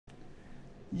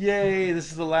Yay,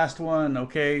 this is the last one.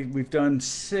 Okay, we've done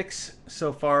 6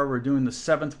 so far. We're doing the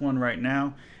 7th one right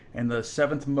now. And the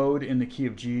 7th mode in the key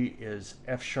of G is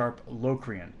F sharp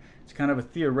Locrian. It's kind of a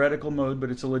theoretical mode, but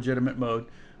it's a legitimate mode.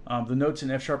 The notes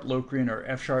in F sharp Locrian are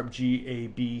F sharp, G, A,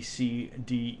 B, C,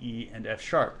 D, E, and F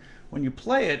sharp. When you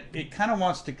play it, it kind of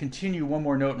wants to continue one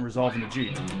more note and resolve into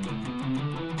G.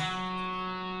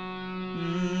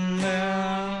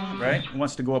 Right? It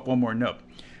wants to go up one more note.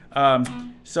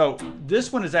 So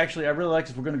this one is actually, I really like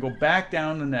this. We're going to go back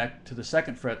down the neck to the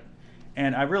 2nd fret.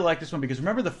 And I really like this one because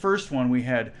remember the first one we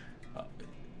had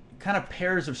kind of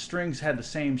pairs of strings had the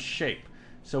same shape.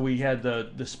 So we had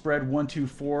the spread 1, 2,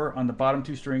 4 on the bottom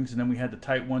 2 strings, and then we had the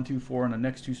tight 1, 2, 4 on the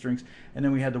next 2 strings, and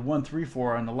then we had the 1, 3,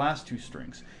 4 on the last 2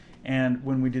 strings. And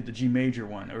when we did the G major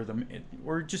one,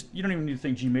 or just, you don't even need to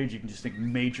think G major, you can just think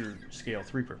major scale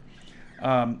 3-per.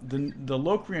 The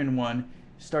Locrian one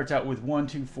starts out with 1,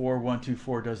 2, 4, 1, 2,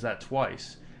 4, does that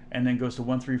twice, and then goes to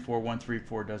 1, 3, 4, 1, 3,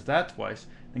 4, does that twice,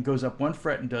 then goes up 1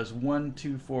 fret and does 1,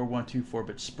 2, 4, 1, 2, 4,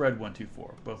 but spread 1, 2,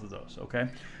 4, both of those. Okay,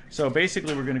 so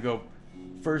basically we're going to go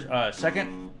first,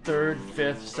 2nd, 3rd,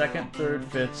 5th, 2nd, 3rd,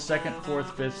 5th, 2nd,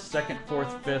 4th, 5th, 2nd,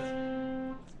 4th,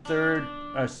 5th, 3rd,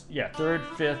 3rd,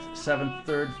 5th, 7th,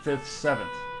 3rd, 5th, 7th.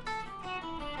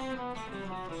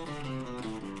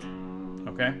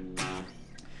 Okay,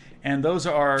 and those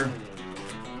are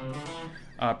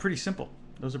pretty simple.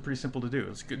 Those are pretty simple to do.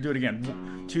 Let's do it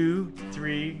again. 2,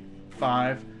 3,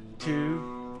 5,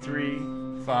 2, 3,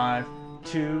 5,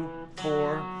 2,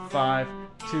 4, 5,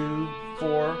 2,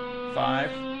 4, 5,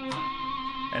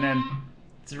 and then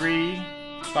 3,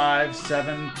 5,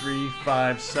 7, 3,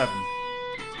 5, 7.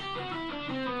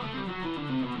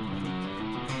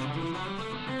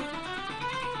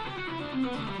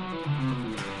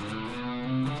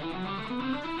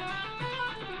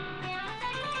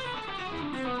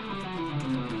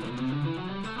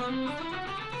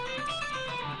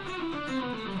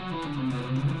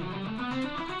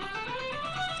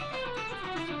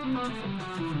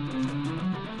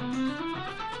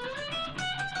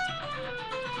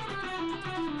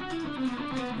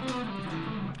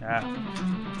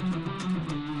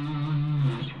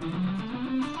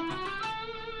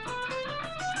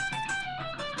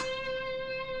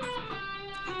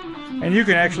 And you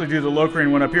can actually do the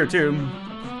Locrian one up here too.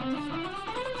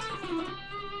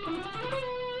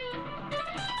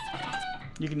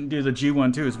 You can do the G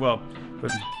one too as well.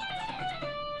 But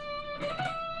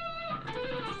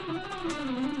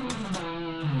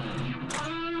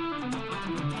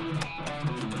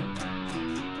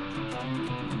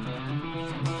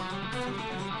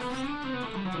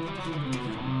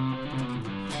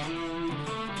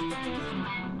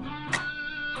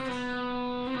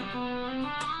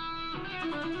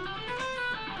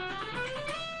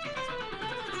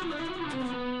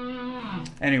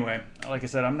anyway, like I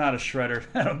said, I'm not a shredder.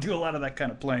 I don't do a lot of that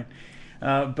kind of playing.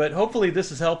 But hopefully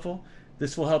this is helpful.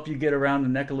 This will help you get around the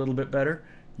neck a little bit better.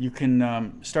 You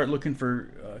can start looking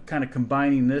for kind of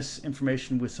combining this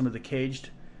information with some of the caged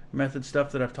method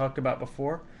stuff that I've talked about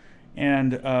before.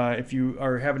 And if you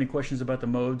have any questions about the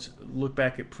modes, look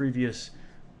back at previous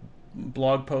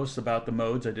blog posts about the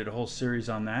modes. I did a whole series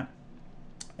on that.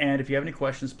 And if you have any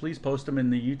questions, please post them in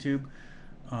the YouTube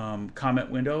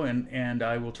comment window, and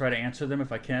I will try to answer them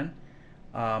if I can.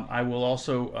 I will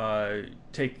also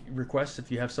take requests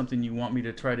if you have something you want me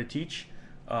to try to teach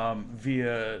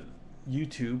via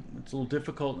YouTube. It's a little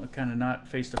difficult, kind of not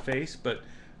face to face, but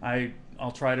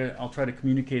I'll try to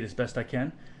communicate as best I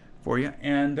can for you.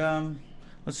 And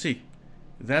let's see,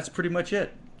 that's pretty much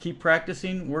it. Keep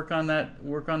practicing, work on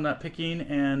that picking,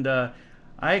 and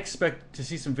I expect to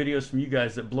see some videos from you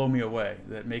guys that blow me away,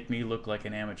 that make me look like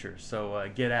an amateur. So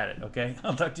get at it, okay?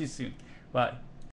 I'll talk to you soon. Bye.